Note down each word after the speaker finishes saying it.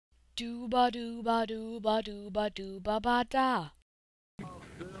Dooba dooba dooba dooba dooba ba da.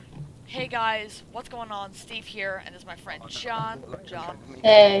 Hey guys, what's going on? Steve here, and this is my friend John.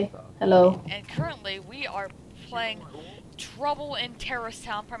 Hey, hello. And currently we are playing Trouble in Terrorist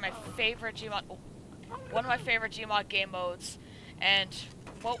Town, probably my favorite Gmod, one of my favorite Gmod game modes. And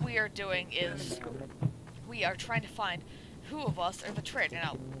what we are doing is we are trying to find who of us are the traitor.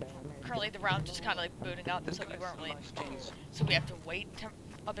 Now, currently the round just kind of like booting up, so we weren't really, so we have to wait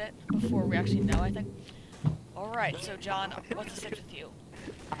a bit before we actually know, I think. Alright, so John, what's the sitch with you?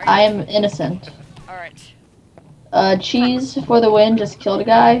 I am innocent. Alright. Cheese for the win just killed a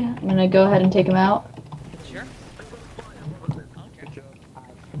guy. I'm gonna go ahead and take him out. Sure. Okay.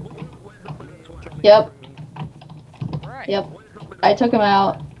 Yep. Alright. Yep. I took him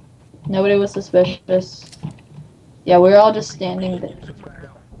out. Nobody was suspicious. Yeah, we were all just standing there.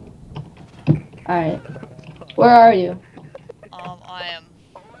 Alright. Where are you? I am...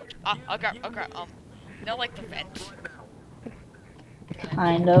 I'll grab, you know, like the vent?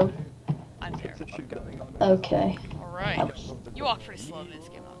 Kind of. I'm there. Okay. Alright. You walk pretty slow in this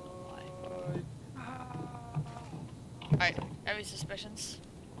game, I'm not gonna lie. Alright, any suspicions?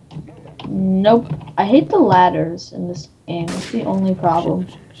 Nope. I hate the ladders in this game. It's the only problem.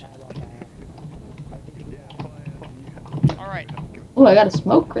 Alright. Ooh, I got a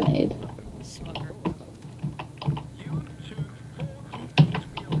smoke grenade. Smoker.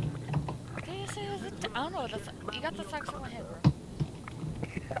 I don't know, that's, you got the facts in my head, bro.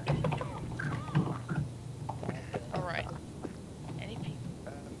 Alright. Any people?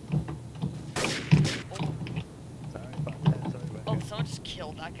 Oh, someone just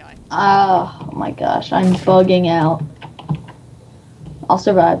killed that guy. Oh my gosh, I'm bugging out. I'll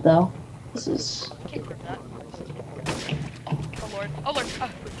survive though. This is... Can't grab that. Oh lord. Oh lord. Oh.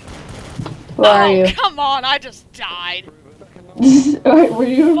 Who are you? Come on, I just died. Were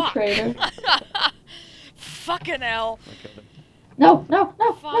you a Fuck. traitor? Fucking hell. No, no,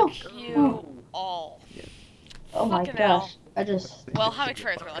 no, Fuck no. you No. all. Oh my Fucking hell. gosh. I just... Well, how many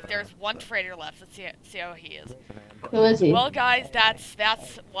traitors are left? There's one traitor left. Let's see how he is. Who is he? Well, guys,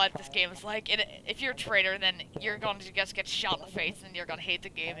 that's what this game is like. If you're a traitor, then you're going to just get shot in the face, and you're going to hate the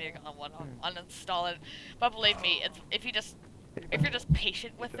game, and you're going to want to uninstall it. But believe me, if you're just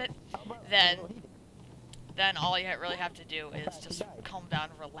patient with it, then all you really have to do is just calm down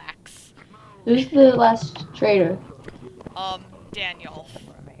and relax. Who's the last traitor? Daniel.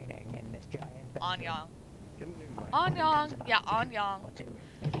 Anyang. Anyang. Yeah, Anyang.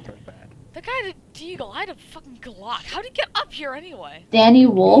 The guy had a deagle. I had a fucking Glock. How'd he get up here anyway? Danny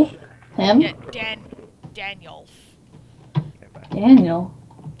Wolf? Him? Yeah, Daniel. Daniel.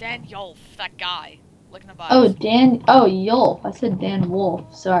 Daniel, that guy. Looking at Oh, Oh, Yulf. I said Dan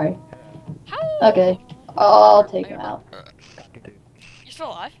Wolf. Sorry. How? Okay. I'll take him out. You're still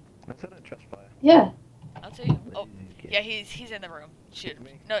alive? Yeah. I'll tell you. Oh, yeah, he's in the room. Shoot him.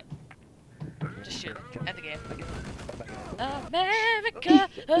 No. Just shoot him. End the game. America,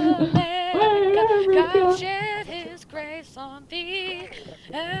 America, God shed his grace on thee,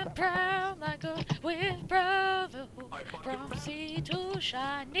 and proud like a with brotherhood, from sea to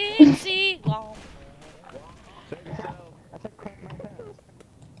shining sea long.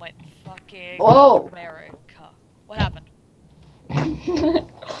 Wait, fucking Whoa. America. What happened?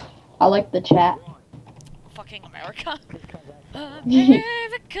 I like the chat. Fucking America.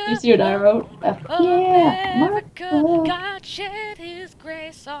 America. You see what I wrote? Yeah, America, God shed his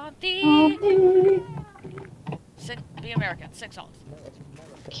grace on thee. Sing, be American, sing songs.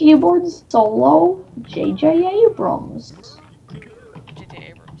 Keyboard solo, J.J. Abrams.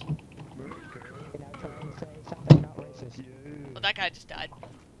 J.J. Abrams. Oh, that guy just died.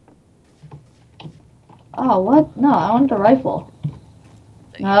 Oh, what? No, I want the rifle.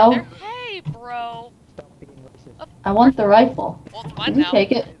 No. Hey, bro. I want the rifle. Well, it's mine Can you now.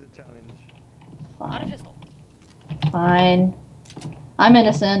 take it? Not a Fine. pistol. Fine. I'm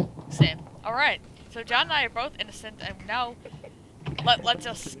innocent. Same. Alright. So John and I are both innocent, and now let's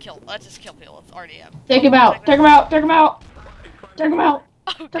just kill people. It's RDM. Take him out. Take him out. Take him out. Take him out.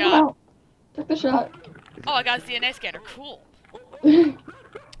 Oh Take him god. out. Take the shot. Oh, I got his DNA scanner. Cool. And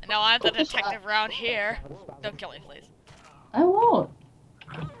now I'm the Take the detective shot. around here. Don't kill me, please. I won't.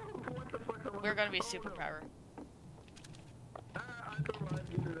 We're gonna be superpower.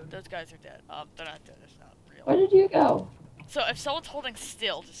 Those guys are dead. They're not dead. It's not real. Where did you go? So if someone's holding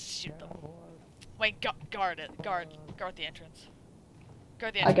still, just shoot them. Wait, guard it. Guard the entrance.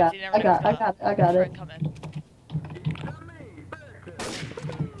 Guard the I entrance. got You it. never I know got who's it. gonna I got it. Come in.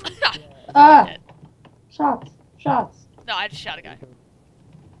 Ah! Dead. Shots. Shots. No, I just shot a guy.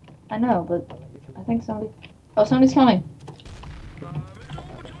 I know, but I think somebody... Oh, somebody's coming.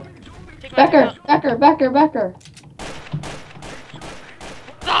 Becker.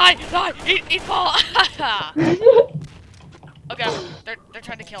 Die! Eat ball! Okay, they're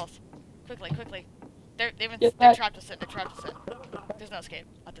trying to kill us. Quickly. They trapped us in. There's no escape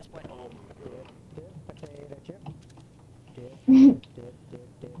at this point.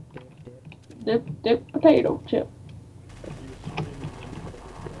 Dip potato chip.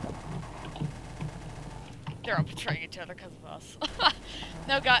 They're all betraying each other because of us.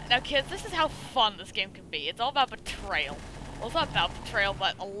 Now kids, this is how fun this game can be. It's all about betrayal. Well, it's not about betrayal,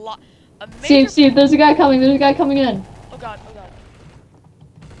 but a major... See, there's a guy coming in. Oh god.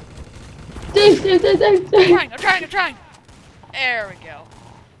 Steve. I'm trying! There we go.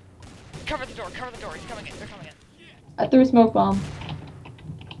 Cover the door, he's coming in, they're coming in. I threw a smoke bomb.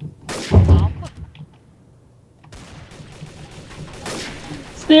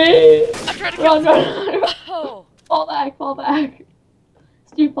 Steve! I'm trying to kill Run. Oh! Fall back.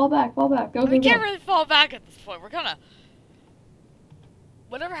 Steve, fall back. Go. We can't really fall back at this point. We're gonna...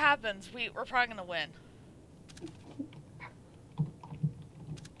 Whatever happens, we're probably gonna win.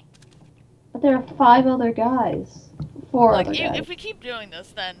 But there are 5 other guys. 4 Like, other guys. if we keep doing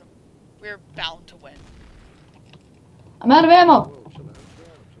this, then we're bound to win. I'm out of ammo.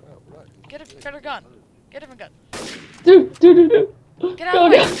 Get a better gun. Get a different gun. Dude. Get out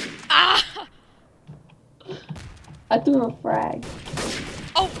of the way. Ah! I threw a frag.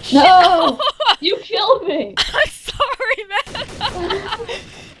 Oh, shit! No! You killed me! I'm sorry, man!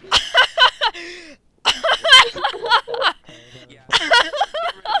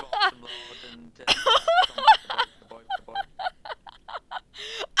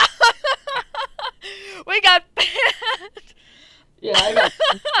 We got banned! Yeah, I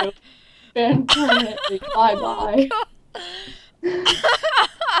got banned permanently. Bye-bye.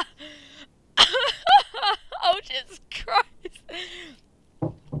 Oh, Jesus Christ.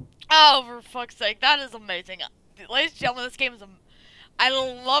 Oh, for fuck's sake. That is amazing. Ladies and gentlemen, this game is I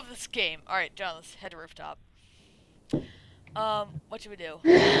love this game. Alright, John, let's head to rooftop. What should we do?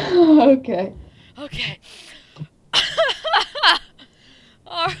 Okay. Okay.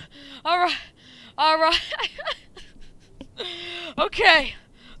 Alright. Okay,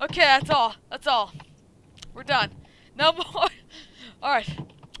 that's all. We're done. No more. Alright.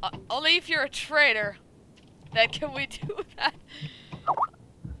 Only if you're a traitor, then can we do that.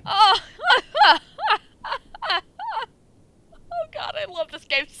 Oh. Oh god, I love this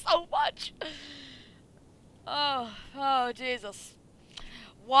game so much. Oh Jesus.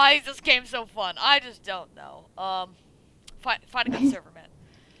 Why is this game so fun? I just don't know. Find a good server, man.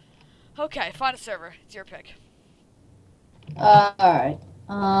 Okay, find a server. It's your pick. Alright.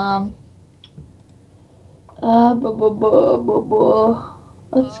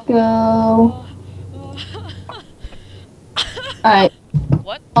 Let's go. Alright.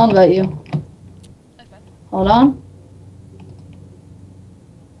 What? I'll invite you. Okay. Hold on.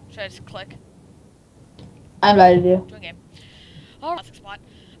 Should I just click? I invited you. Join game. Classic spot.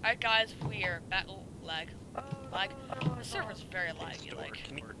 Alright guys, we are back. Oh, lag. The server's very laggy, like.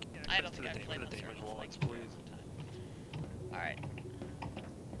 I don't think I've played on servers like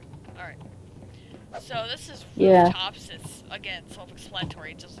Alright. So this is rooftops. It's again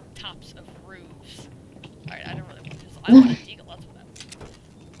self-explanatory, just tops of roofs. Alright, I don't really want this. I want a deagle, that's what I'm.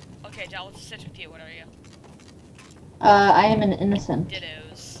 Okay, John, what's the situation with you? What are you? I am an innocent.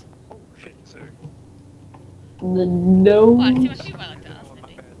 Dittos. Oh shit, sorry. No. Oh, I can see my feet by like that. That's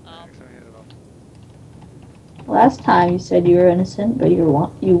nifty. Last time you said you were innocent, but you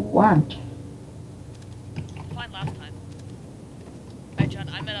weren't. Fine last time. Alright, John,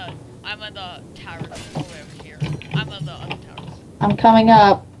 I'm in the towers all the way over here. I'm in the other towers. I'm coming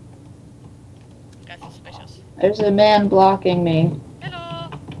up. Guy's suspicious. There's a man blocking me. Hello!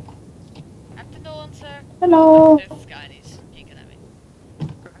 Afternoon, sir. Hello. There's this guy and he's geeking at me.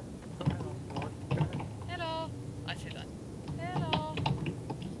 Hello! I see that. Hello!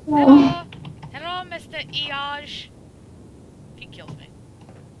 Hello. Hello, Mr. Iaj. He kills me.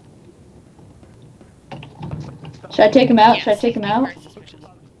 Should I take him out? Yes, Should I take him he's out? very suspicious.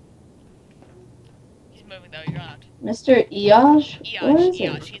 He's moving though, you're not. Mr. Iaj? Where is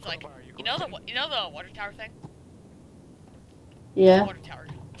Iaj, he? he's like, you know the water tower thing? Yeah. Water tower.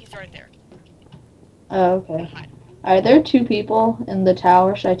 He's right there. Oh, okay. Hide. Alright, there are 2 people in the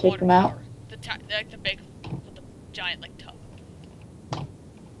tower. Should I take them out? Tower. Like the big, with the giant like tub.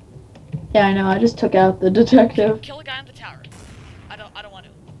 Yeah, I know. I just took out the detective. Kill a guy in the tower. I don't want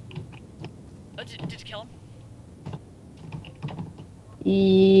to. Oh, did you kill him?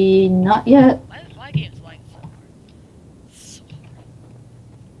 Not yet. My game's like so hard. So hard.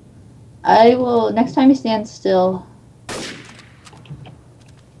 I will. Next time he stands still.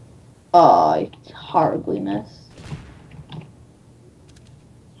 Oh, I horribly missed.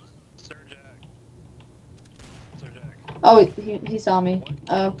 Sir Jack. Sir Jack. Oh, he saw me. What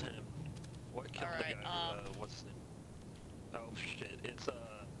Oh, killed him? What killed Alright, the guy who, what's his name? Oh shit,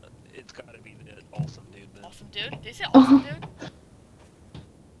 it's gotta be the awesome dude then. awesome dude? Did you say awesome dude?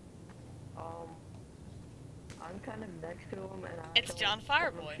 I'm kind of next to him, and I It's don't John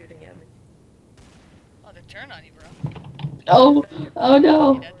want him Fireboy. shooting at me. Oh, they turn on you, bro. oh, oh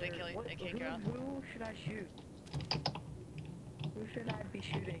no. Yeah, they kill you. They kick you out. Who should I shoot? Who should I be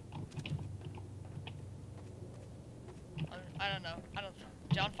shooting? I don't know. I don't.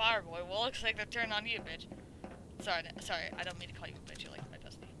 John Fireboy. Well, looks like they're turning on you, bitch. Sorry, sorry. I don't mean to call you a bitch. You're like my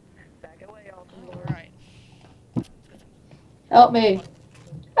bestie. Back away, awesome lord. Alright. Help me.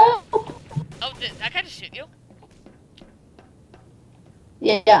 Help. Oh, did that guy just shoot you?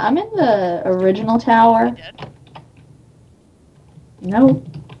 Yeah, I'm in the original tower. You dead? Nope.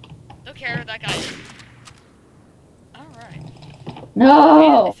 Don't care. That guy. Alright.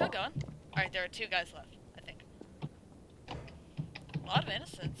 No. They still going? Alright, there are 2 guys left, I think. A lot of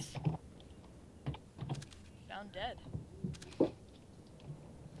innocents. Found dead.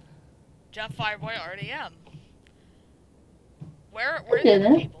 John Fireboy already am. Where are the other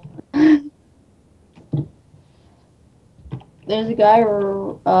Didn't. people? There's a guy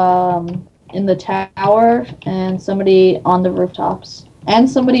in the tower and somebody on the rooftops. And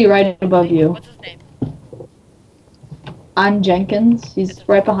somebody right above you. What's his name? I'm Jenkins. He's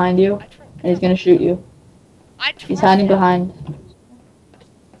right behind you. And he's gonna shoot you. He's hiding behind.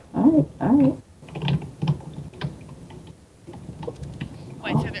 Alright, alright.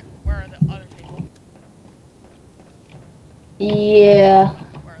 Wait, so where are the other people? Yeah.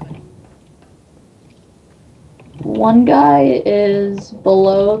 Where are they? One guy is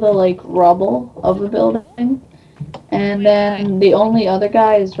below the, like, rubble of the building. And then the only other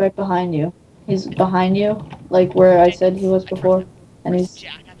guy is right behind you. He's behind you, like where I said he was before. And he's,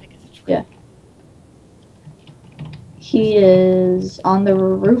 Jack, I think it's a tree. yeah. He is on the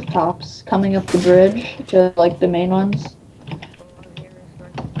rooftops coming up the bridge to, like, the main ones.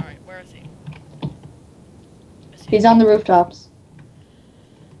 Alright, where is he? He's on the rooftops.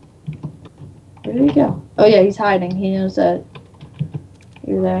 Where did he go? Oh yeah, he's hiding. He knows that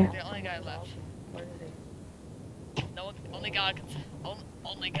you're there. The only guy left. Where is he? No one, only God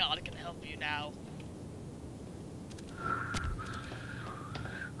can help you now.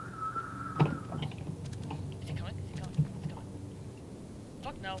 Is he coming? Is he coming? He's coming.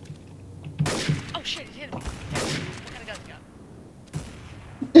 Fuck no. Oh shit, he's hitting me. What kind of gun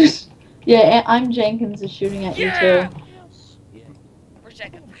you got? Yeah, I'm Jenkins is shooting at you too. Where's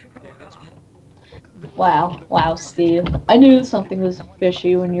Jenkins? Wow, wow, Steve. I knew something was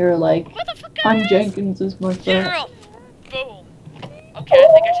fishy when you were like, What the fuck, I'm guys? Jenkins is my friend. Girl! Boom. Okay, I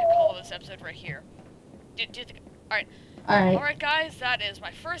think I should call this episode right here. Do you think? Alright. Alright. Alright, guys, that is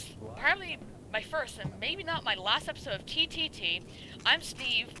my first, probably my first and maybe not my last episode of TTT. I'm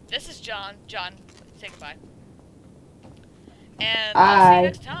Steve. This is John. John, say goodbye. And I'll see you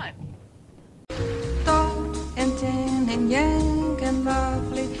next time. Tall and tan and young and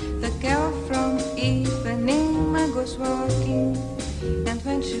lovely, the girl from Ipanema goes walking, and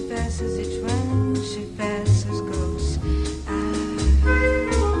when she passes